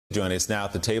Joining us now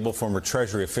at the table, former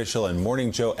Treasury official and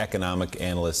Morning Joe economic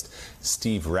analyst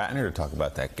Steve Rattner to talk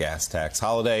about that gas tax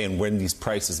holiday and when these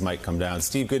prices might come down.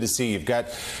 Steve, good to see you. You've got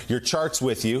your charts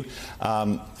with you.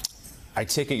 I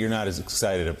take it you're not as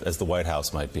excited as the White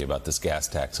House might be about this gas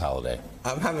tax holiday.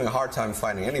 I'm having a hard time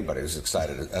finding anybody who's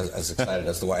excited as excited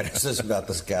as the White House is about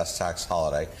this gas tax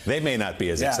holiday. They may not be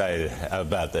as excited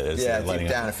about that. Deep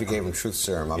down, if you gave them truth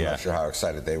serum, I'm not sure how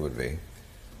excited they would be.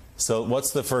 So what's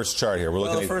the first chart here? We're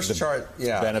looking at the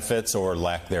benefits or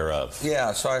lack thereof.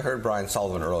 Yeah, so I heard Brian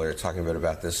Sullivan earlier talking a bit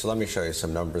about this. So let me show you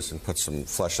some numbers and put some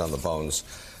flesh on the bones.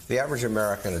 The average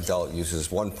American adult uses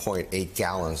 1.8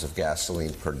 gallons of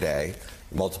gasoline per day.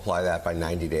 Multiply that by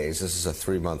 90 days. This is a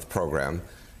 3-month program.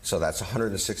 So that's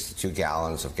 162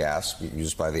 gallons of gas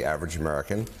used by the average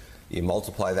American. You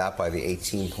multiply that by the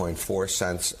 18.4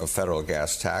 cents of federal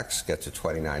gas tax, get to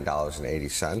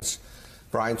 $29.80.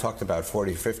 Brian talked about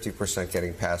 40-50%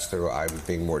 getting passed through. I'm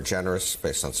being more generous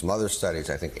based on some other studies.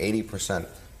 I think 80%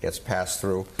 gets passed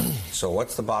through. So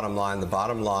what's the bottom line? The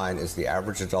bottom line is the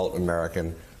average adult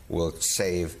American will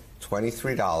save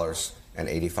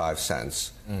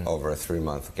 $23.85 over a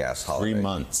 3-month gas holiday. 3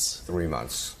 months. 3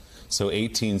 months. So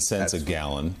 18 cents a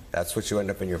gallon. That's what you end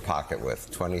up in your pocket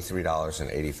with,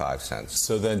 $23.85.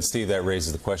 So then, Steve, that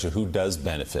raises the question, who does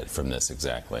benefit from this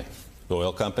exactly? The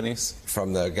oil companies?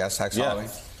 From the gas tax holiday?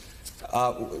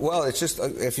 Well, it's just,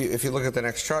 if you look at the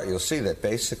next chart, you'll see that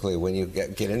basically when you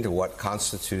get into what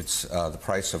constitutes the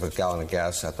price of a gallon of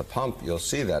gas at the pump, you'll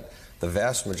see that the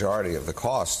vast majority of the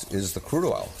cost is the crude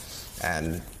oil.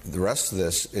 And the rest of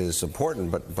this is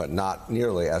important, but not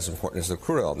nearly as important as the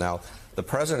crude oil. Now, the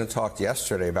president talked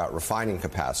yesterday about refining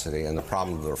capacity and the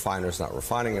problem of the refiners not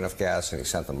refining enough gas, and he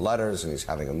sent them letters, and he's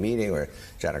having a meeting, or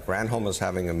Jennifer Granholm is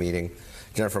having a meeting.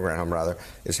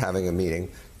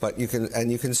 But you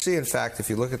can see, in fact, if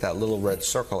you look at that little red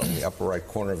circle in the upper right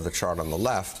corner of the chart on the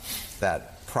left,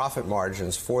 that profit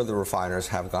margins for the refiners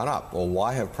have gone up. Well,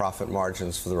 why have profit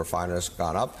margins for the refiners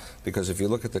gone up? Because if you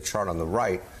look at the chart on the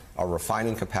right, our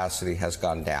refining capacity has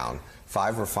gone down.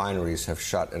 5 refineries have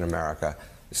shut in America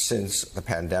since the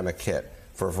pandemic hit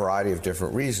for a variety of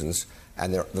different reasons.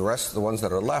 And the rest of the ones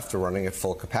that are left are running at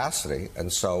full capacity.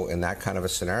 And so in that kind of a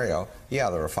scenario,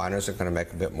 the refiners are going to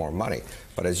make a bit more money.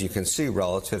 But as you can see,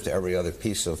 relative to every other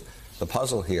piece of the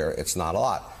puzzle here, it's not a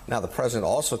lot. Now, the president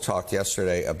also talked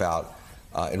yesterday about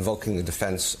invoking the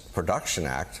Defense Production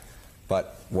Act.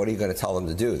 But what are you going to tell them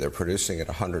to do? They're producing at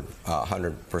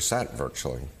 100%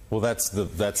 virtually. Well, that's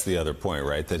the other point,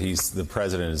 right? That the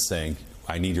president is saying,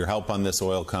 I need your help on this,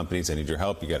 oil companies. I need your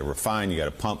help. You got to refine. You got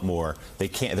to pump more.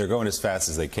 They're going as fast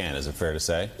as they can. Is it fair to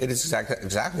say? It is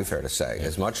exactly fair to say. Yeah.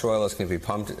 As much oil as can be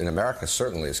pumped in America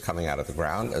certainly is coming out of the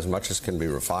ground. As much as can be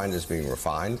refined is being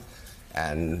refined.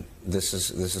 And this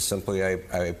is simply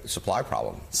a supply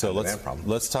problem. So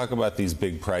let's talk about these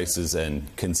big prices and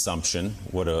consumption,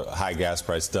 what a high gas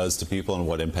price does to people and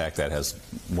what impact that has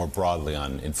more broadly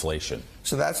on inflation.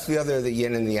 So that's the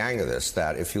yin and the yang of this,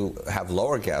 that if you have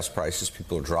lower gas prices,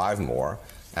 people drive more,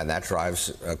 and that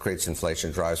creates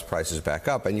inflation, drives prices back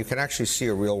up. And you can actually see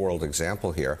a real-world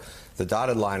example here. The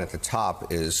dotted line at the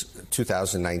top is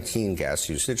 2019 gas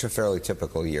usage, a fairly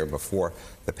typical year before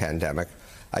the pandemic.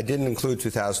 I didn't include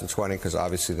 2020 because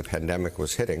obviously the pandemic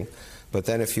was hitting. But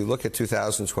then if you look at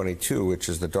 2022, which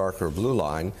is the darker blue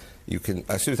line,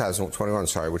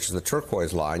 2021, which is the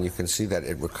turquoise line, you can see that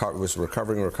it was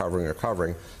recovering,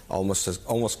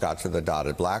 almost got to the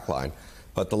dotted black line.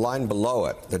 But the line below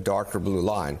it, the darker blue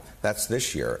line, that's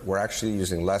this year. We're actually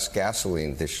using less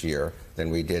gasoline this year than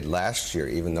we did last year,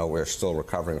 even though we're still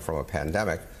recovering from a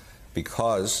pandemic,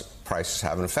 because prices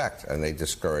have an effect and they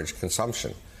discourage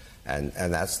consumption. And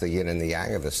that's the yin and the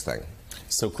yang of this thing.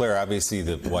 So, Claire, obviously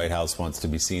the White House wants to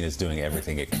be seen as doing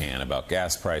everything it can about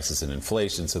gas prices and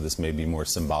inflation, so this may be more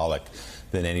symbolic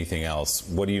than anything else.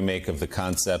 What do you make of the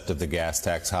concept of the gas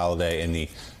tax holiday and the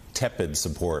tepid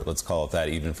support, let's call it that,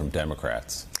 even from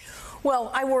Democrats? Well,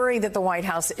 I worry that the White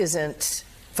House isn't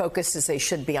focused as they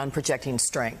should be on projecting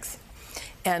strength.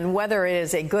 And whether it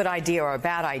is a good idea or a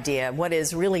bad idea, what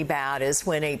is really bad is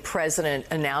when a president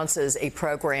announces a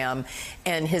program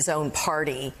and his own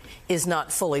party is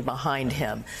not fully behind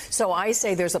him. So I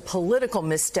say there's a political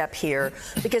misstep here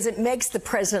because it makes the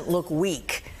president look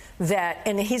weak.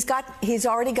 And he's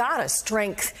already got a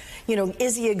strength.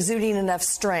 Is he exuding enough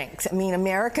strength? I mean,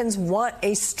 Americans want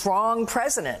a strong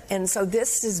president, and so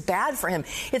this is bad for him.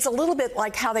 It's a little bit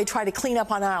like how they try to clean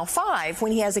up on aisle 5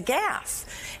 when he has a gaffe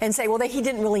and say, well, he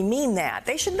didn't really mean that.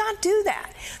 They should not do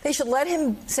that. They should let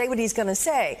him say what he's going to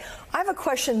say. I have a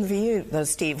question for you, though,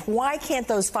 Steve. Why can't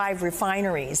those 5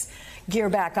 refineries gear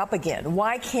back up again?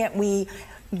 Why can't we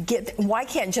why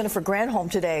can't Jennifer Granholm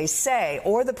today say,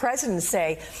 or the president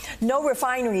say, no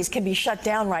refineries can be shut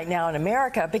down right now in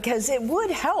America, because it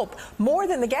would help more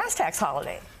than the gas tax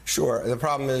holiday? Sure. The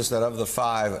problem is that of the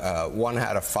 5, one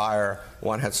had a fire,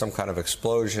 one had some kind of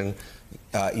explosion.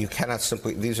 You cannot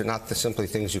simply, these are not simply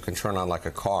things you can turn on like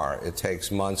a car. It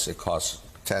takes months, it costs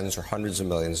tens or hundreds of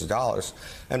millions of dollars.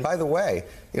 And by the way,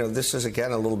 this is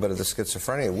again a little bit of the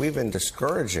schizophrenia. We've been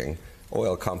discouraging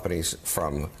oil companies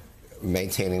from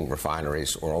maintaining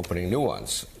refineries or opening new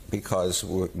ones because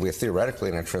we're theoretically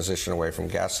in a transition away from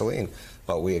gasoline.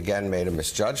 But we again made a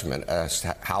misjudgment as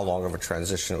to how long of a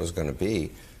transition it was going to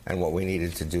be and what we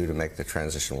needed to do to make the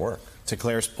transition work. To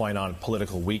Claire's point on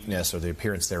political weakness or the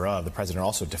appearance thereof, the president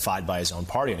also defied by his own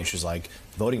party on issues like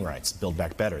voting rights, Build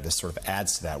Back Better. This sort of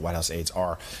adds to that. White House aides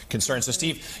are concerned. So,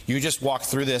 Steve, you just walked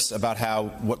through this about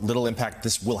what little impact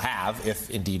this will have, if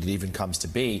indeed it even comes to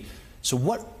be. So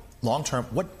what long-term,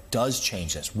 what does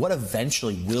change this? What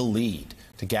eventually will lead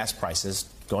to gas prices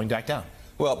going back down?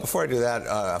 Well, before I do that,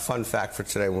 a fun fact for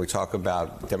today when we talk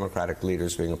about Democratic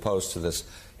leaders being opposed to this.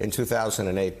 In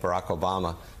 2008, Barack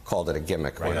Obama called it a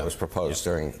gimmick when it was proposed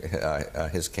during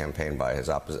his campaign by his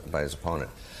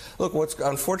opponent. Look,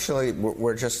 unfortunately,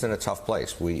 we're just in a tough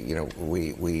place.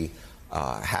 We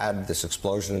had this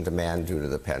explosion in demand due to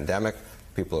the pandemic.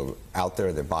 People are out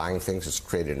there, they're buying things. It's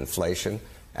created inflation.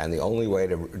 And the only way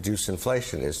to reduce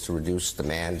inflation is to reduce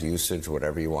demand, usage,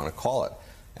 whatever you want to call it.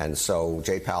 And so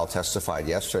Jay Powell testified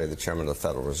yesterday, the chairman of the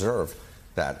Federal Reserve,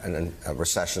 that a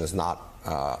recession is not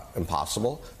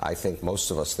impossible. I think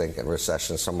most of us think a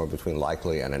recession is somewhere between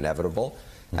likely and inevitable.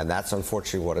 And that's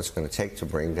unfortunately what it's going to take to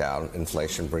bring down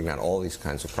inflation, bring down all these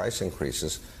kinds of price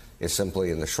increases, is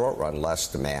simply in the short run less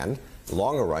demand. The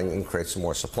longer run, you can create some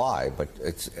more supply. But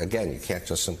again, you can't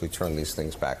just simply turn these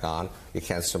things back on. You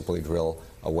can't simply drill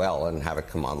a well and have it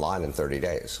come online in 30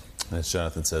 days. As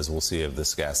Jonathan says, we'll see if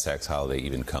this gas tax holiday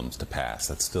even comes to pass.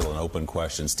 That's still an open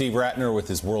question. Steve Rattner with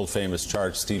his world-famous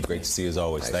charts. Steve, great to see you as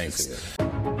always. Nice. Thanks.